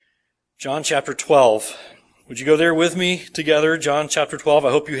John chapter 12. Would you go there with me together? John chapter 12. I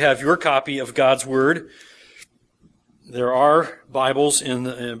hope you have your copy of God's Word. There are Bibles in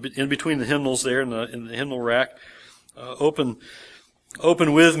between the hymnals there in the hymnal rack. Open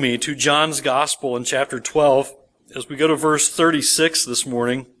with me to John's Gospel in chapter 12 as we go to verse 36 this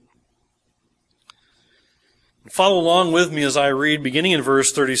morning. Follow along with me as I read, beginning in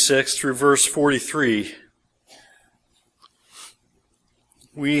verse 36 through verse 43.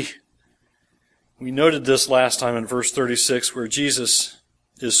 We noted this last time in verse 36 where Jesus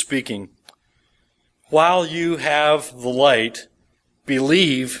is speaking. While you have the light,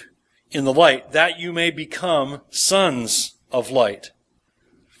 believe in the light, that you may become sons of light.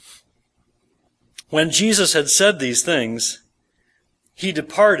 When Jesus had said these things, he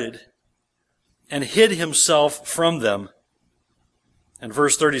departed and hid himself from them. And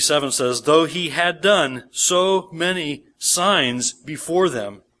verse 37 says, though he had done so many signs before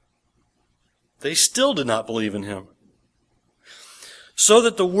them, they still did not believe in him. So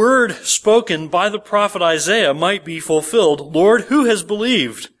that the word spoken by the prophet Isaiah might be fulfilled, Lord, who has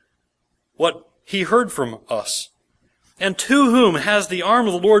believed what he heard from us? And to whom has the arm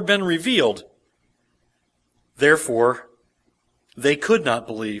of the Lord been revealed? Therefore, they could not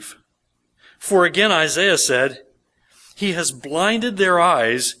believe. For again Isaiah said, he has blinded their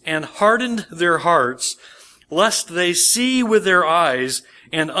eyes and hardened their hearts, lest they see with their eyes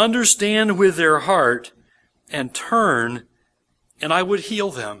and understand with their heart and turn, and I would heal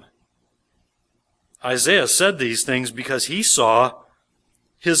them. Isaiah said these things because he saw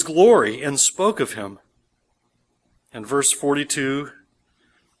his glory and spoke of him. And verse 42,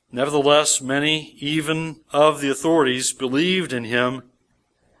 nevertheless, many, even of the authorities, believed in him,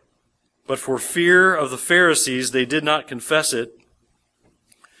 but for fear of the Pharisees they did not confess it,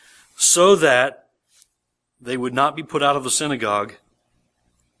 so that they would not be put out of the synagogue.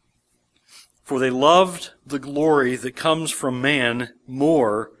 For they loved the glory that comes from man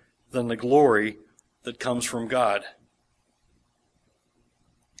more than the glory that comes from God.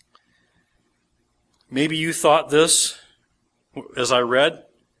 Maybe you thought this as I read.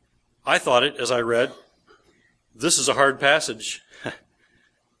 I thought it as I read. This is a hard passage.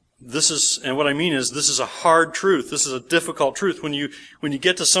 And what I mean is, this is a hard truth. This is a difficult truth. When you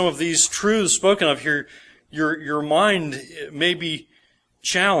get to some of these truths spoken of here, your mind may be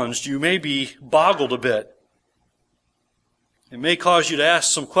challenged. You may be boggled a bit. It may cause you to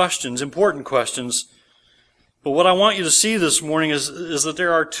ask some questions, important questions. But what I want you to see this morning is that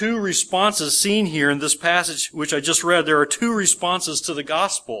there are two responses seen here in this passage which I just read. There are two responses to the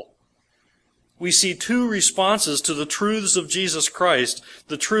gospel. We see two responses to the truths of Jesus Christ,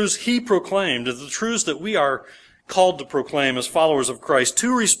 the truths he proclaimed, the truths that we are called to proclaim as followers of Christ.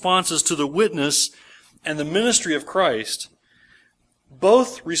 Two responses to the witness and the ministry of Christ.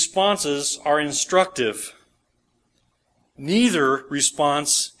 Both responses are instructive. Neither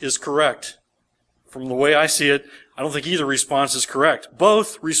response is correct. From the way I see it, I don't think either response is correct.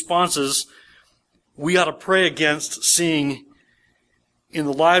 Both responses we ought to pray against seeing in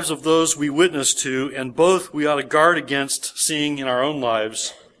the lives of those we witness to, and both we ought to guard against seeing in our own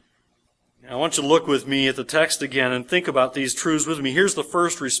lives. Now, I want you to look with me at the text again and think about these truths with me. Here's the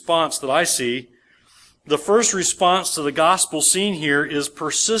first response that I see. The first response to the gospel seen here is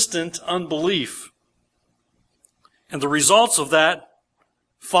persistent unbelief. And the results of that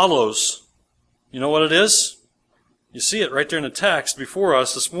follows. You know what it is? You see it right there in the text before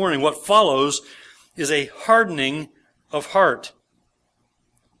us this morning. What follows is a hardening of heart.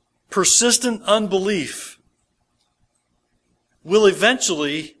 Persistent unbelief will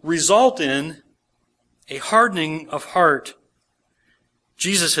eventually result in a hardening of heart.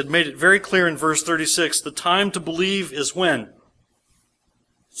 Jesus had made it very clear in verse 36, the time to believe is when?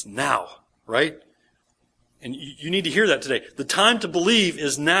 It's now, right? And you need to hear that today. The time to believe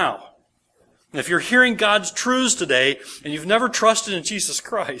is now. And if you're hearing God's truths today, and you've never trusted in Jesus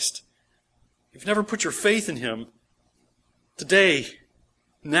Christ, you've never put your faith in him, today,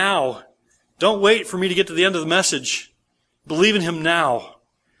 now, don't wait for me to get to the end of the message. Believe in him now.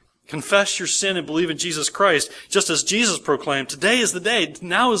 Confess your sin and believe in Jesus Christ, just as Jesus proclaimed, today is the day,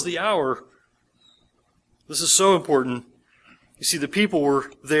 now is the hour. This is so important. You see, the people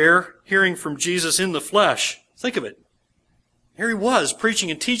were there hearing from Jesus in the flesh. Think of it. Here he was,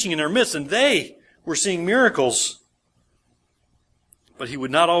 preaching and teaching in their midst, and they were seeing miracles. But he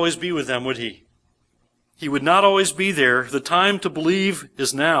would not always be with them, would he? He would not always be there. The time to believe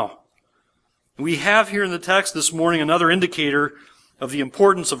is now. We have here in the text this morning another indicator of the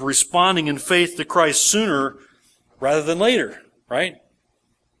importance of responding in faith to Christ sooner rather than later, right?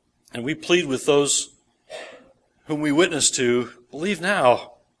 And we plead with those whom we witness to, believe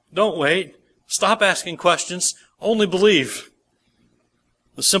now. Don't wait. Stop asking questions. Only believe.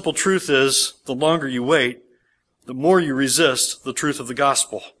 The simple truth is, the longer you wait, the more you resist the truth of the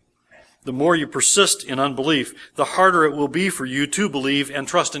gospel. The more you persist in unbelief, the harder it will be for you to believe and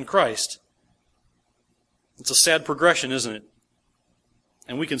trust in Christ. It's a sad progression, isn't it?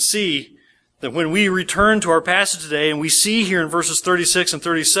 And we can see that when we return to our passage today, and we see here in verses 36 and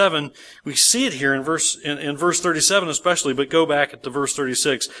 37, we see it here in verse 37 especially, but go back to verse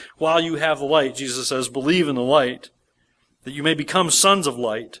 36. While you have the light, Jesus says, believe in the light, that you may become sons of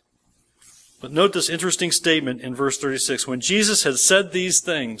light. But note this interesting statement in verse 36. When Jesus had said these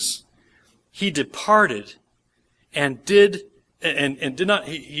things, he departed and did not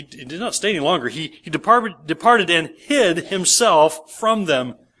stay any longer. He departed and hid himself from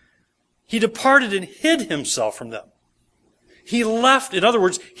them. He departed and hid himself from them. He left, in other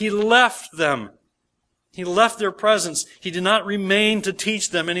words, he left them. He left their presence. He did not remain to teach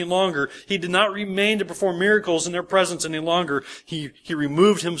them any longer. He did not remain to perform miracles in their presence any longer. He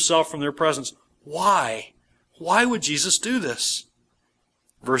removed himself from their presence. Why? Why would Jesus do this?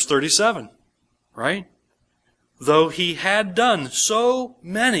 Verse 37, right? Though he had done so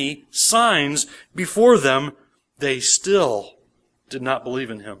many signs before them, they still did not believe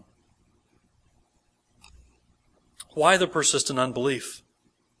in him. Why the persistent unbelief?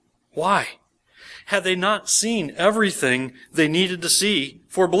 Why? Had they not seen everything they needed to see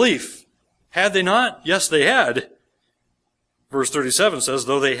for belief? Had they not? Yes, they had. Verse 37 says,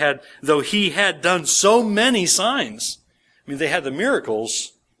 though he had done so many signs. I mean, they had the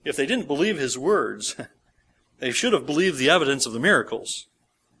miracles. If they didn't believe his words, they should have believed the evidence of the miracles.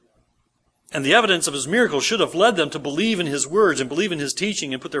 And the evidence of his miracles should have led them to believe in his words and believe in his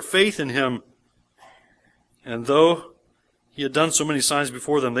teaching and put their faith in him. And though he had done so many signs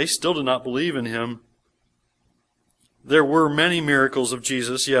before them, they still did not believe in him. There were many miracles of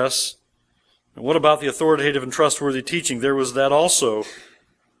Jesus, yes. And what about the authoritative and trustworthy teaching? There was that also.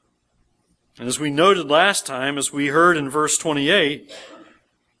 And as we noted last time, as we heard in verse 28,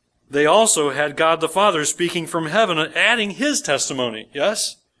 they also had God the Father speaking from heaven, adding his testimony,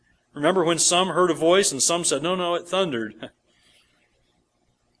 yes? Remember when some heard a voice and some said, no, it thundered.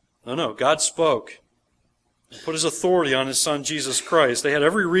 No, God spoke. Put his authority on his Son, Jesus Christ. They had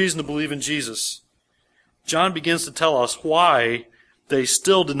every reason to believe in Jesus. John begins to tell us why they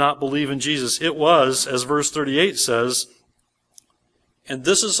still did not believe in Jesus. It was, as verse 38 says, and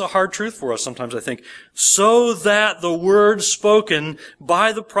this is a hard truth for us sometimes, I think, so that the word spoken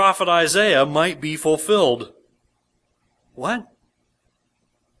by the prophet Isaiah might be fulfilled. What?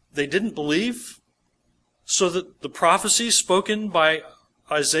 They didn't believe so that the prophecy spoken by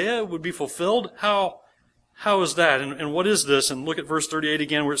Isaiah would be fulfilled? How is that? And what is this? And look at verse 38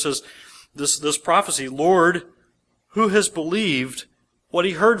 again where it says, this prophecy, Lord, who has believed what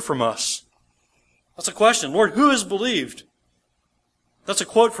he heard from us? That's a question. Lord, who has believed? That's a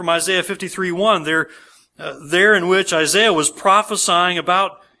quote from Isaiah 53:1, there in which Isaiah was prophesying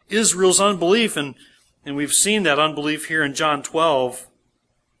about Israel's unbelief. And we've seen that unbelief here in John 12.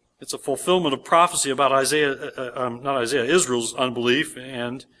 It's a fulfillment of prophecy about Israel's unbelief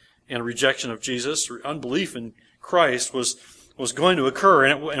and rejection of Jesus. Unbelief in Christ was going to occur,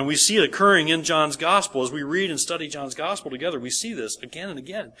 and we see it occurring in John's Gospel. As we read and study John's Gospel together, we see this again and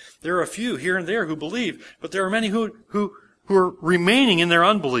again. There are a few here and there who believe, but there are many who are remaining in their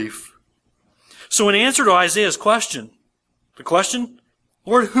unbelief. So in answer to Isaiah's question, the question,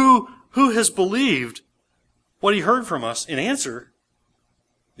 Lord, who has believed what he heard from us? The answer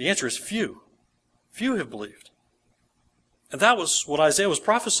is few. Few have believed. And that was what Isaiah was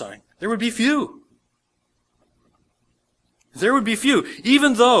prophesying. There would be few. There would be few,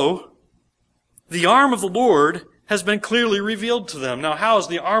 even though the arm of the Lord has been clearly revealed to them. Now, how has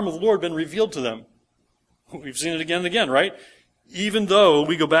the arm of the Lord been revealed to them? We've seen it again and again, right? Even though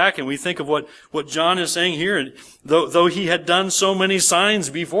we go back and we think of what John is saying here, and though he had done so many signs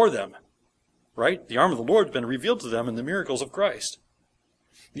before them, right? The arm of the Lord has been revealed to them in the miracles of Christ.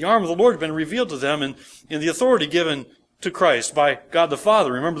 The arm of the Lord has been revealed to them in the authority given to Christ by God the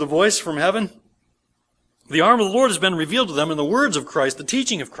Father. Remember the voice from heaven? The arm of the Lord has been revealed to them in the words of Christ, the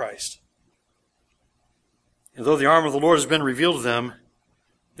teaching of Christ. And though the arm of the Lord has been revealed to them,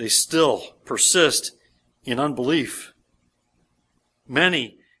 they still persist in unbelief.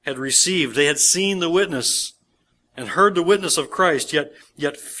 Many had received, they had seen the witness and heard the witness of Christ,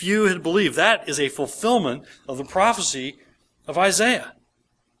 yet few had believed. That is a fulfillment of the prophecy of Isaiah.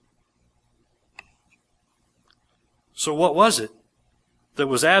 So what was it that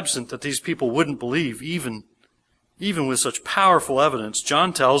was absent that these people wouldn't believe, even with such powerful evidence?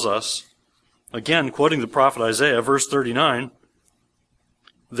 John tells us, again quoting the prophet Isaiah, verse 39,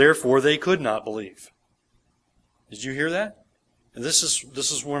 Therefore they could not believe. Did you hear that? And this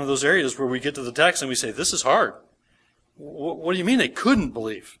is one of those areas where we get to the text and we say, this is hard. What do you mean they couldn't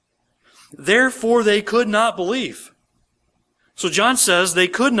believe? Therefore they could not believe. So John says they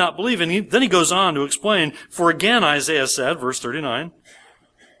could not believe, and then he goes on to explain, for again Isaiah said, verse 39,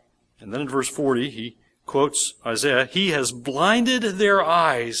 and then in verse 40 he quotes Isaiah, he has blinded their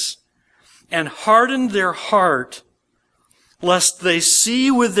eyes and hardened their heart, lest they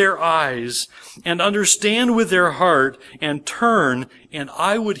see with their eyes and understand with their heart and turn, and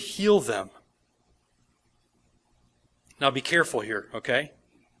I would heal them. Now be careful here, okay?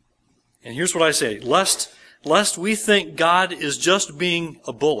 And here's what I say, lest we think God is just being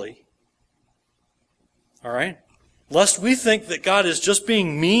a bully. All right? Lest we think that God is just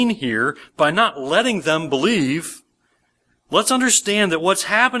being mean here by not letting them believe. Let's understand that what's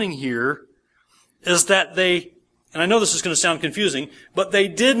happening here is that they, and I know this is going to sound confusing, but they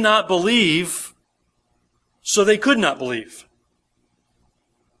did not believe, so they could not believe.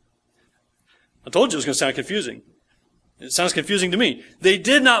 I told you it was going to sound confusing. It sounds confusing to me. They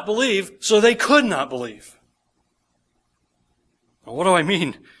did not believe, so they could not believe. Now, what do I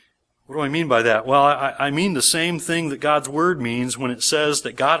mean? What do I mean by that? Well, I mean the same thing that God's Word means when it says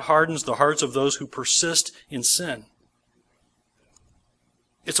that God hardens the hearts of those who persist in sin.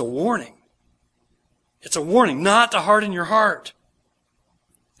 It's a warning. It's a warning not to harden your heart.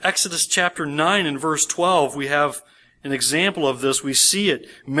 Exodus chapter 9 and verse 12, we have an example of this. We see it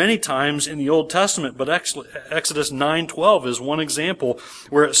many times in the Old Testament, but Exodus 9:12 is one example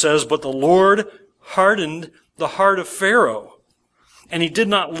where it says, but the Lord hardened the heart of Pharaoh, and he did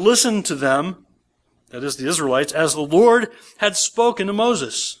not listen to them, that is the Israelites, as the Lord had spoken to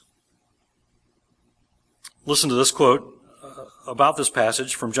Moses. Listen to this quote about this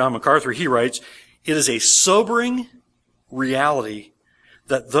passage from John MacArthur. He writes, it is a sobering reality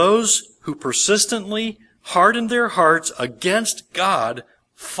that those who persistently harden their hearts against God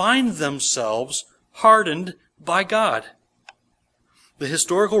find themselves hardened by God. The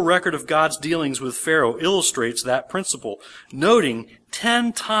historical record of God's dealings with Pharaoh illustrates that principle, noting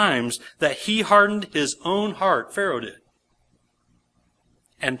 10 times that he hardened his own heart, Pharaoh did,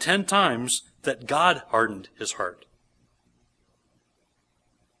 and 10 times that God hardened his heart.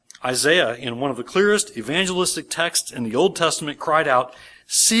 Isaiah, in one of the clearest evangelistic texts in the Old Testament, cried out,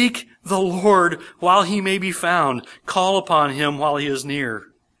 seek the Lord while he may be found. Call upon him while he is near.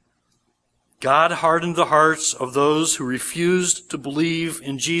 God hardened the hearts of those who refused to believe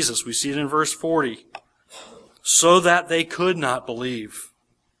in Jesus. We see it in verse 40. So that they could not believe.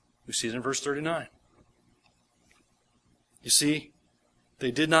 We see it in verse 39. You see, they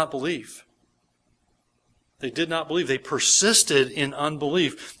did not believe. They did not believe. They persisted in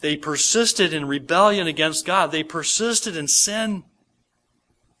unbelief. They persisted in rebellion against God. They persisted in sin.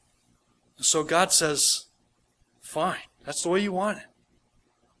 So God says, fine, that's the way you want it.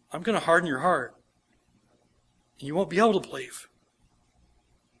 I'm going to harden your heart. And you won't be able to believe.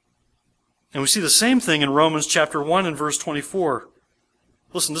 And we see the same thing in Romans chapter 1 and verse 24.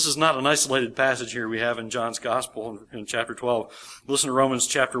 Listen, this is not an isolated passage here we have in John's Gospel in chapter 12. Listen to Romans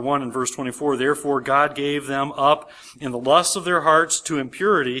chapter 1 and verse 24. Therefore God gave them up in the lusts of their hearts to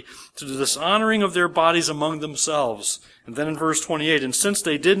impurity, to the dishonoring of their bodies among themselves. And then in verse 28, and since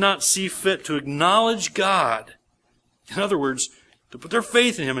they did not see fit to acknowledge God, in other words, to put their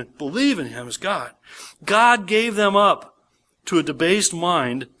faith in him and believe in him as God, God gave them up to a debased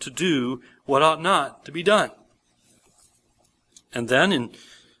mind to do what ought not to be done. And then in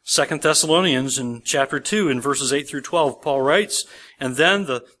 2 Thessalonians in chapter 2 in verses 8 through 12, Paul writes, and then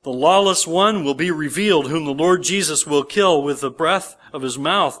the lawless one will be revealed, whom the Lord Jesus will kill with the breath of his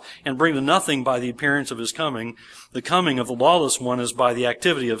mouth and bring to nothing by the appearance of his coming. The coming of the lawless one is by the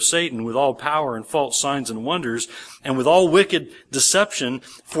activity of Satan with all power and false signs and wonders and with all wicked deception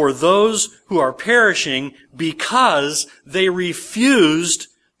for those who are perishing because they refused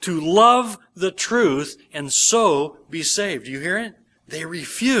to love the truth and so be saved. Do you hear it? They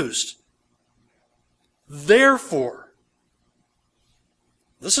refused. Therefore,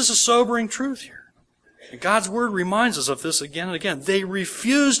 this is a sobering truth here. And God's Word reminds us of this again and again. They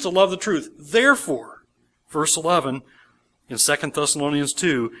refused to love the truth. Therefore, verse 11 in 2 Thessalonians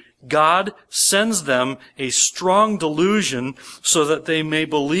 2, God sends them a strong delusion so that they may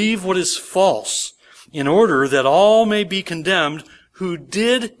believe what is false, in order that all may be condemned who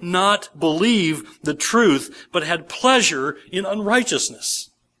did not believe the truth, but had pleasure in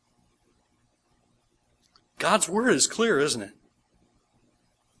unrighteousness. God's Word is clear, isn't it?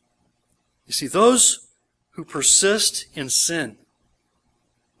 You see, those who persist in sin,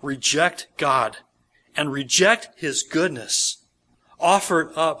 reject God, and reject His goodness,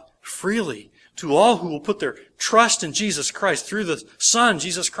 offered up freely to all who will put their trust in Jesus Christ through the Son,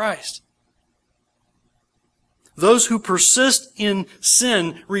 Jesus Christ. Those who persist in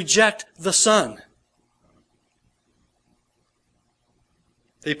sin reject the Son.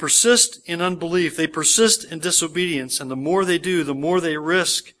 They persist in unbelief. They persist in disobedience. And the more they do, the more they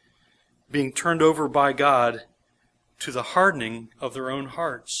risk being turned over by God to the hardening of their own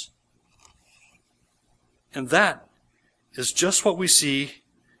hearts. And that is just what we see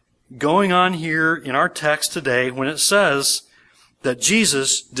going on here in our text today when it says that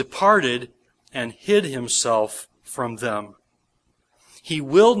Jesus departed and hid himself from them. He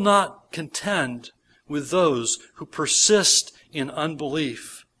will not contend with those who persist in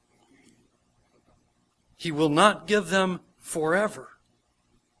unbelief. He will not give them forever.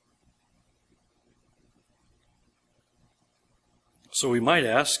 So we might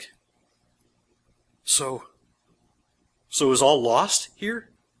ask, so is all lost here?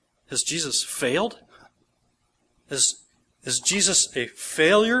 Has Jesus failed? Is Jesus a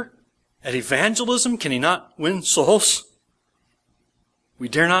failure at evangelism? Can he not win souls? We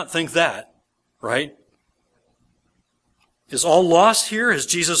dare not think that, right? Is all lost here? Has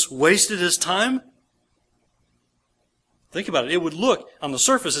Jesus wasted his time? Think about it. It would look on the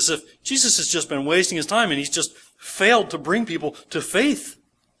surface as if Jesus has just been wasting his time and he's just failed to bring people to faith.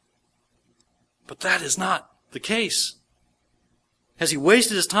 But that is not the case. Has he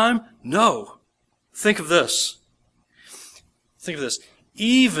wasted his time? No. Think of this. Think of this.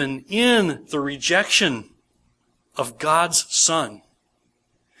 Even in the rejection of God's Son,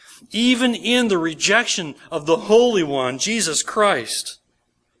 even in the rejection of the Holy One, Jesus Christ,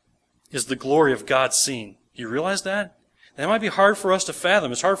 is the glory of God seen. Do you realize that? That might be hard for us to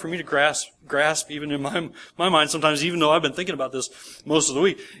fathom. It's hard for me to grasp even in my mind sometimes, even though I've been thinking about this most of the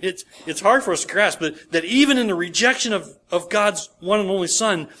week. It's hard for us to grasp that even in the rejection of God's one and only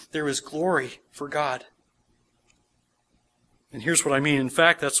Son, there is glory for God. And here's what I mean. In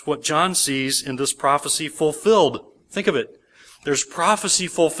fact, that's what John sees in this prophecy fulfilled. Think of it. There's prophecy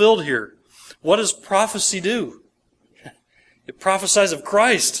fulfilled here. What does prophecy do? It prophesies of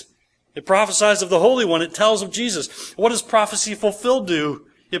Christ. It prophesies of the Holy One. It tells of Jesus. What does prophecy fulfilled do?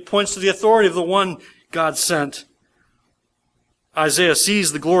 It points to the authority of the one God sent. Isaiah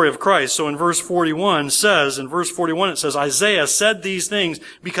sees the glory of Christ. So in verse 41 it says, Isaiah said these things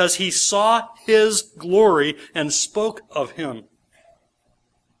because he saw his glory and spoke of him.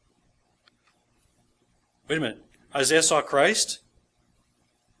 Wait a minute. Isaiah saw Christ?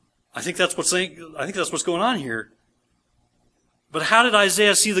 I think that's what's going on here. But how did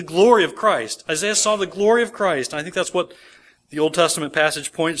Isaiah see the glory of Christ? Isaiah saw the glory of Christ. I think that's what the Old Testament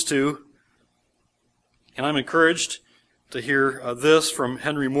passage points to. And I'm encouraged to hear this from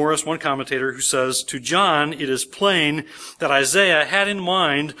Henry Morris, one commentator, who says, to John, it is plain that Isaiah had in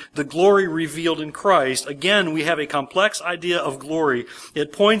mind the glory revealed in Christ. Again, we have a complex idea of glory.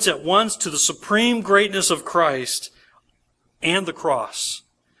 It points at once to the supreme greatness of Christ and the cross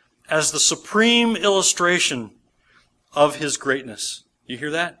as the supreme illustration of his greatness. You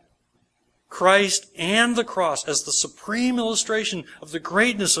hear that? Christ and the cross as the supreme illustration of the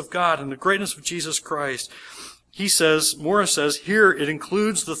greatness of God and the greatness of Jesus Christ. Morris says, here it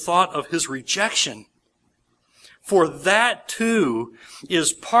includes the thought of his rejection. For that too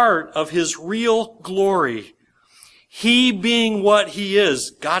is part of his real glory. He being what he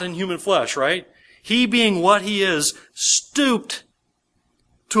is, God in human flesh, right? He being what he is, stooped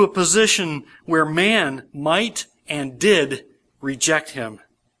to a position where man might and did reject him.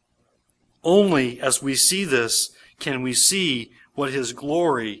 Only as we see this can we see what his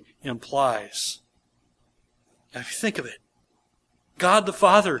glory implies. Now, if you think of it, God the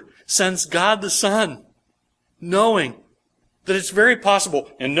Father sends God the Son, knowing that it's very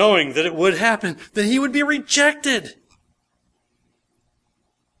possible, and knowing that it would happen, that he would be rejected.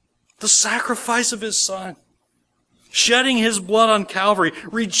 The sacrifice of his Son, shedding his blood on Calvary,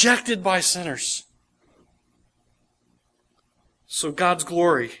 rejected by sinners. So God's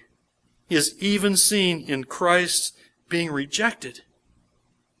glory is even seen in Christ being rejected.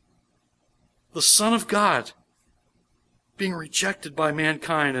 The Son of God being rejected by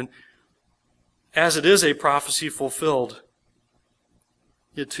mankind. And as it is a prophecy fulfilled,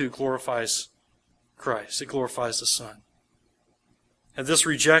 it too glorifies Christ. It glorifies the Son. And this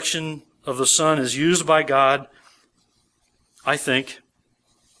rejection of the Son is used by God, I think,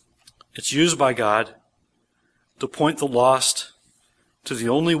 it's used by God to point the lost to the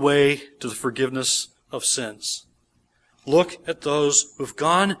only way to the forgiveness of sins. Look at those who have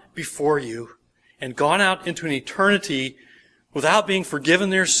gone before you and gone out into an eternity without being forgiven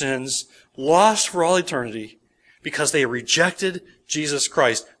their sins, lost for all eternity, because they rejected Jesus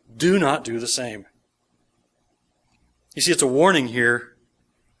Christ. Do not do the same. You see, it's a warning here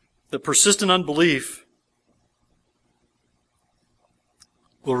that persistent unbelief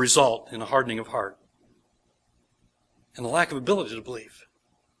will result in a hardening of heart and a lack of ability to believe.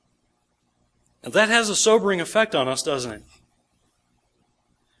 And that has a sobering effect on us, doesn't it?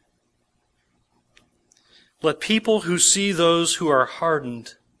 Let people who see those who are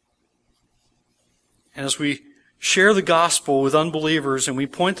hardened, and as we share the gospel with unbelievers and we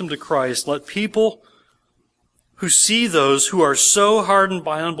point them to Christ, let people who see those who are so hardened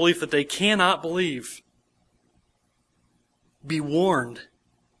by unbelief that they cannot believe be warned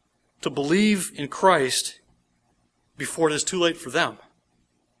to believe in Christ before it is too late for them.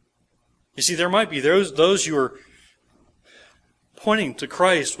 You see, there might be those you are pointing to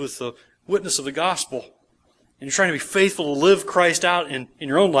Christ with the witness of the gospel, and you're trying to be faithful to live Christ out in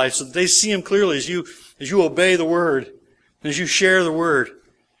your own life so that they see Him clearly as you obey the Word, and as you share the Word.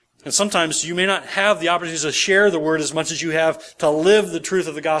 And sometimes you may not have the opportunity to share the Word as much as you have to live the truth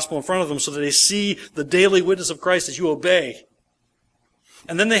of the gospel in front of them so that they see the daily witness of Christ as you obey.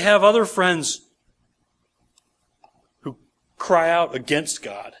 And then they have other friends who cry out against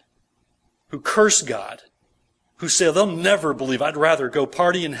God, who curse God, who say they'll never believe. I'd rather go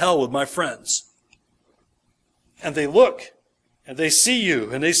party in hell with my friends. And they look, and they see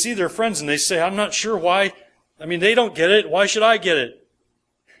you, and they see their friends, and they say, I'm not sure why. I mean, they don't get it. Why should I get it?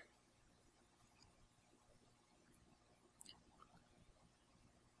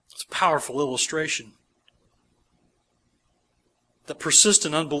 It's a powerful illustration that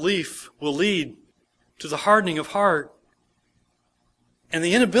persistent unbelief will lead to the hardening of heart and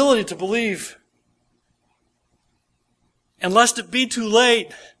the inability to believe. And lest it be too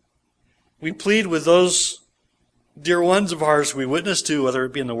late, we plead with those dear ones of ours we witness to, whether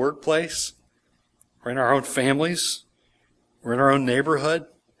it be in the workplace or in our own families or in our own neighborhood.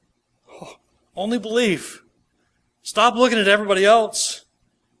 Only believe. Stop looking at everybody else.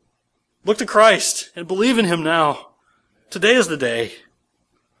 Look to Christ and believe in Him now. Today is the day.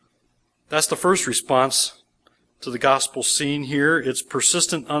 That's the first response to the gospel scene here. It's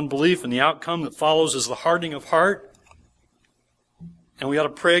persistent unbelief, and the outcome that follows is the hardening of heart. And we ought to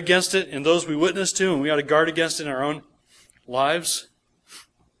pray against it in those we witness to, and we ought to guard against it in our own lives.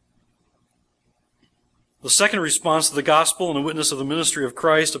 The second response to the gospel and the witness of the ministry of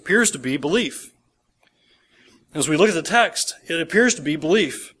Christ appears to be belief. As we look at the text, it appears to be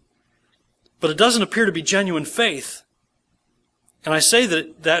belief. But it doesn't appear to be genuine faith. And I say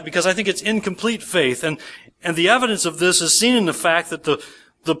that because I think it's incomplete faith. And the evidence of this is seen in the fact that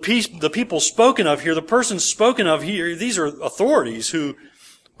the people spoken of here, the persons spoken of here, these are authorities who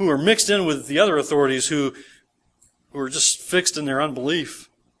are mixed in with the other authorities who are just fixed in their unbelief.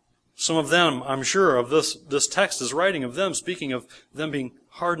 Some of them, I'm sure, of this text is writing of them, speaking of them being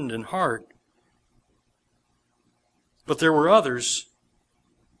hardened in heart. But there were others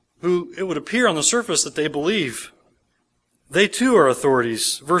who it would appear on the surface that they believe. They too are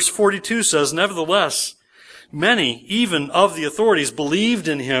authorities. Verse 42 says, nevertheless, many, even of the authorities, believed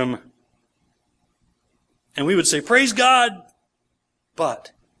in Him. And we would say, praise God,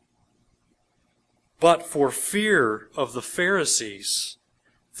 but for fear of the Pharisees,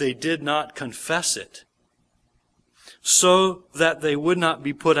 they did not confess it, so that they would not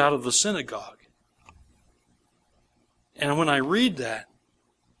be put out of the synagogue. And when I read that,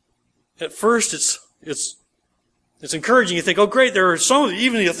 at first it's encouraging. You think, oh great, there are some,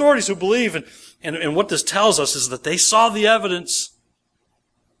 even the authorities who believe, and what this tells us is that they saw the evidence,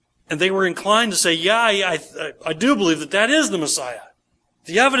 and they were inclined to say, yeah, I do believe that is the Messiah.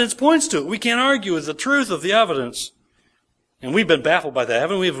 The evidence points to it. We can't argue with the truth of the evidence. And we've been baffled by that,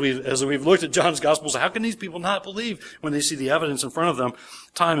 haven't we? As we've looked at John's Gospels, how can these people not believe when they see the evidence in front of them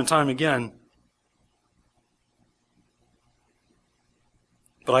time and time again?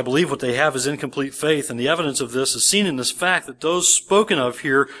 But I believe what they have is incomplete faith, and the evidence of this is seen in this fact that those spoken of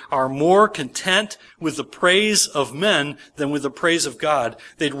here are more content with the praise of men than with the praise of God.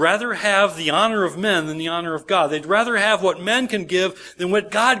 They'd rather have the honor of men than the honor of God. They'd rather have what men can give than what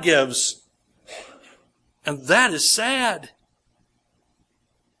God gives. And that is sad.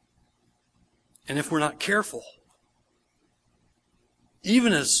 And if we're not careful,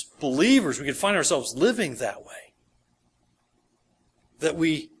 even as believers, we can find ourselves living that way. That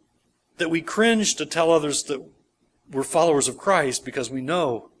we cringe to tell others that we're followers of Christ because we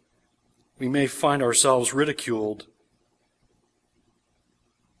know we may find ourselves ridiculed.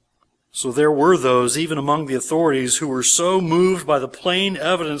 So there were those, even among the authorities, who were so moved by the plain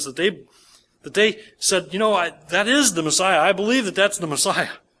evidence that they said, that is the Messiah. I believe that that's the Messiah.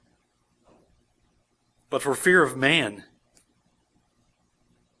 But for fear of man,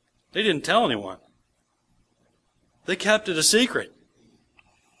 They didn't tell anyone. They kept it a secret.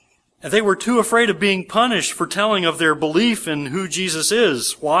 And they were too afraid of being punished for telling of their belief in who Jesus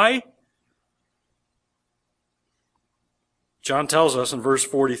is. Why? John tells us in verse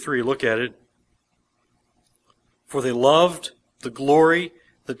 43, look at it. For they loved the glory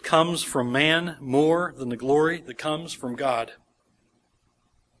that comes from man more than the glory that comes from God.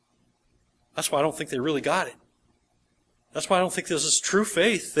 That's why I don't think they really got it. That's why I don't think this is true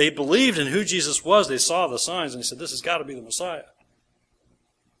faith. They believed in who Jesus was. They saw the signs and they said, this has got to be the Messiah.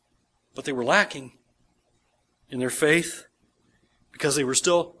 But they were lacking in their faith because they were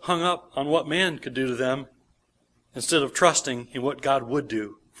still hung up on what man could do to them instead of trusting in what God would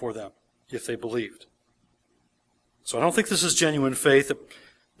do for them if they believed. So I don't think this is genuine faith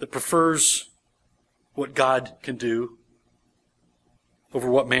that prefers what God can do over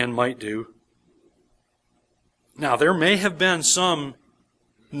what man might do. Now, there may have been some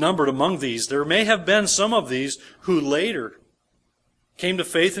numbered among these. There may have been some of these who later came to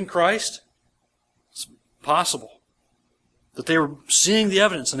faith in Christ. It's possible that they were seeing the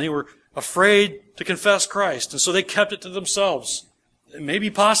evidence and they were afraid to confess Christ, and so they kept it to themselves. It may be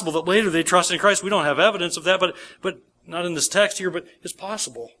possible that later they trusted in Christ. We don't have evidence of that, but not in this text here, but it's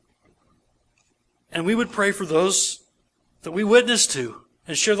possible. And we would pray for those that we witness to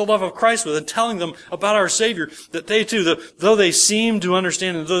and share the love of Christ with and telling them about our Savior, that they too, though they seem to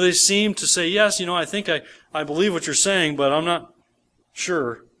understand and though they seem to say, yes, I think I believe what you're saying, but I'm not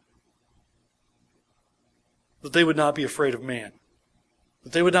sure, that they would not be afraid of man.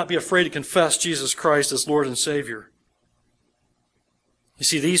 That they would not be afraid to confess Jesus Christ as Lord and Savior. You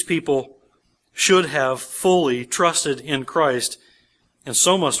see, these people should have fully trusted in Christ, and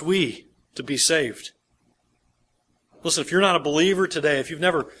so must we to be saved. Listen, if you're not a believer today, if you've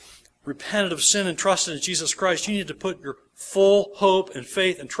never repented of sin and trusted in Jesus Christ, you need to put your full hope and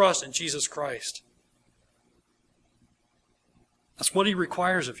faith and trust in Jesus Christ. That's what He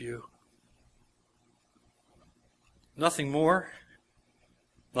requires of you. Nothing more,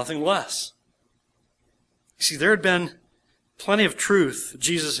 nothing less. You see, there had been plenty of truth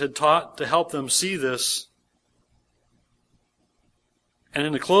Jesus had taught to help them see this. And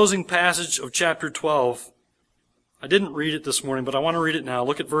in the closing passage of chapter 12, I didn't read it this morning, but I want to read it now.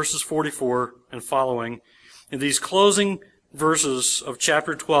 Look at verses 44 and following. In these closing verses of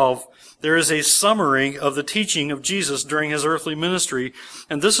chapter 12, there is a summary of the teaching of Jesus during His earthly ministry,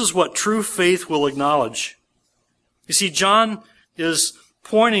 and this is what true faith will acknowledge. You see, John is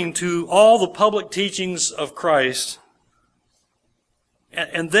pointing to all the public teachings of Christ,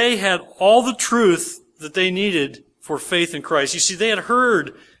 and they had all the truth that they needed for faith in Christ. You see, they had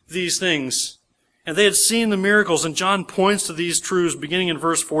heard these things, and they had seen the miracles, and John points to these truths beginning in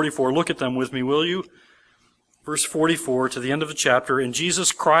verse 44. Look at them with me, will you? Verse 44 to the end of the chapter. And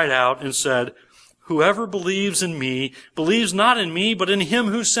Jesus cried out and said, "Whoever believes in me believes not in me, but in Him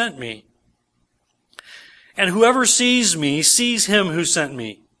who sent me. And whoever sees me sees Him who sent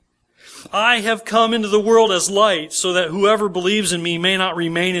me. I have come into the world as light, so that whoever believes in me may not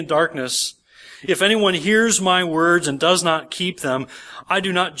remain in darkness. If anyone hears my words and does not keep them, I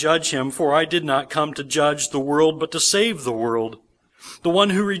do not judge him, for I did not come to judge the world, but to save the world. The one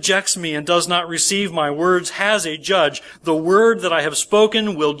who rejects me and does not receive my words has a judge. The word that I have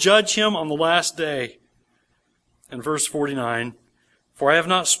spoken will judge him on the last day." And verse 49, "For I have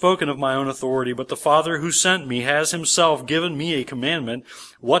not spoken of my own authority, but the Father who sent me has Himself given me a commandment,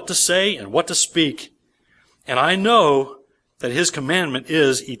 what to say and what to speak. And I know that His commandment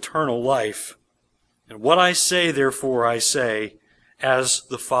is eternal life. And what I say, therefore, I say, as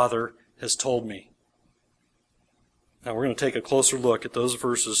the Father has told me." Now, we're going to take a closer look at those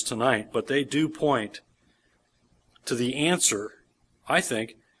verses tonight, but they do point to the answer, I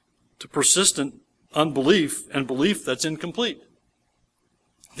think, to persistent unbelief and belief that's incomplete.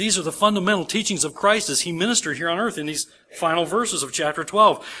 These are the fundamental teachings of Christ as He ministered here on earth in these final verses of chapter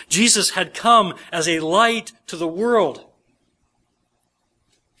 12. Jesus had come as a light to the world,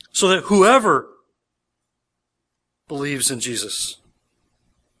 so that whoever believes in Jesus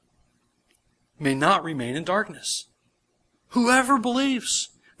may not remain in darkness. Whoever believes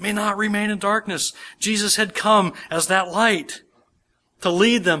may not remain in darkness. Jesus had come as that light to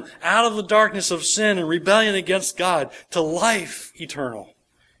lead them out of the darkness of sin and rebellion against God to life eternal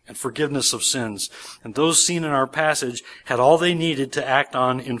and forgiveness of sins. And those seen in our passage had all they needed to act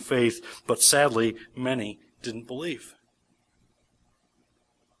on in faith, but sadly, many didn't believe.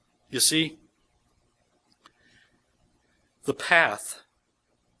 You see, the path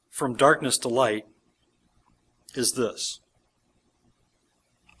from darkness to light is this.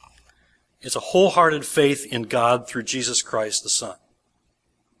 It's a wholehearted faith in God through Jesus Christ the Son.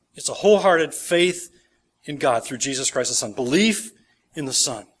 It's a wholehearted faith in God through Jesus Christ the Son. Belief in the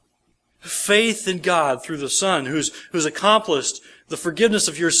Son. Faith in God through the Son who's accomplished the forgiveness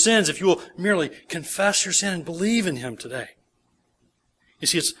of your sins if you will merely confess your sin and believe in Him today. You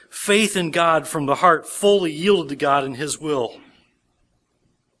see, it's faith in God from the heart, fully yielded to God and His will.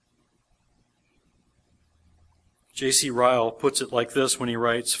 J.C. Ryle puts it like this when he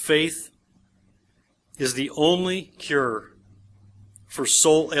writes, "Faith is the only cure for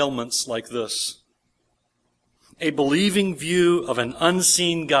soul ailments like this. A believing view of an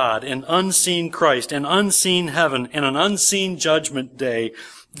unseen God, an unseen Christ, an unseen heaven, and an unseen judgment day.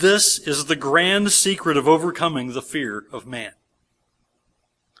 This is the grand secret of overcoming the fear of man."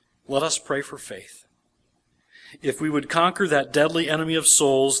 Let us pray for faith. If we would conquer that deadly enemy of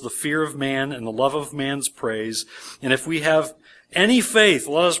souls, the fear of man and the love of man's praise, and if we have any faith,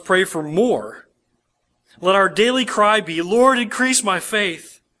 let us pray for more. Let our daily cry be, "Lord, increase my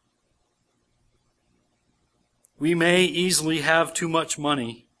faith." We may easily have too much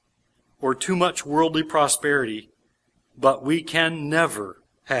money or too much worldly prosperity, but we can never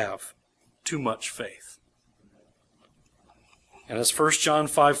have too much faith. And as 1 John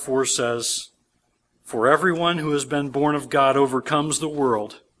 5:4 says, "For everyone who has been born of God overcomes the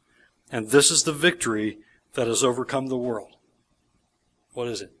world, and this is the victory that has overcome the world." What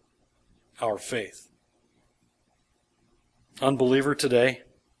is it? Our faith. Unbeliever today,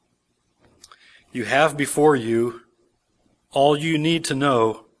 you have before you all you need to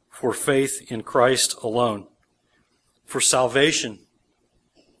know for faith in Christ alone. For salvation,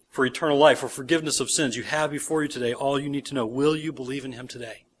 for eternal life, for forgiveness of sins, you have before you today all you need to know. Will you believe in Him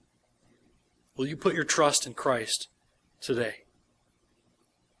today? Will you put your trust in Christ today?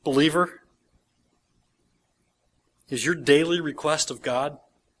 Believer, is your daily request of God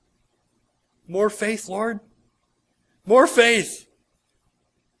more faith, Lord? More faith!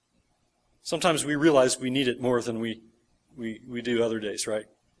 Sometimes we realize we need it more than we do other days, right?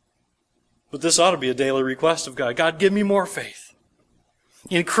 But this ought to be a daily request of God. God, give me more faith.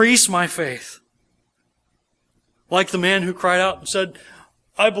 Increase my faith. Like the man who cried out and said,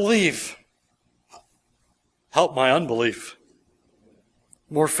 "I believe. Help my unbelief."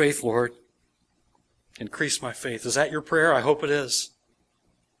 More faith, Lord. Increase my faith. Is that your prayer? I hope it is.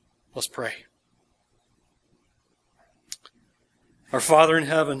 Let's pray. Our Father in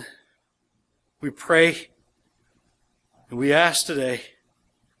heaven, we pray and we ask today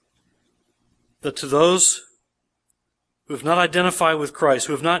that to those who have not identified with Christ,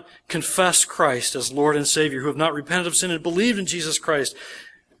 who have not confessed Christ as Lord and Savior, who have not repented of sin and believed in Jesus Christ,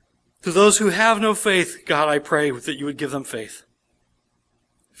 to those who have no faith, God, I pray that you would give them faith.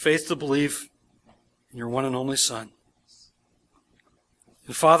 Faith to believe in your one and only Son.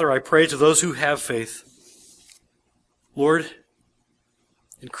 And Father, I pray to those who have faith, Lord,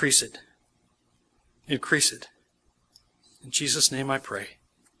 increase it. Increase it. In Jesus' name I pray.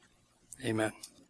 Amen.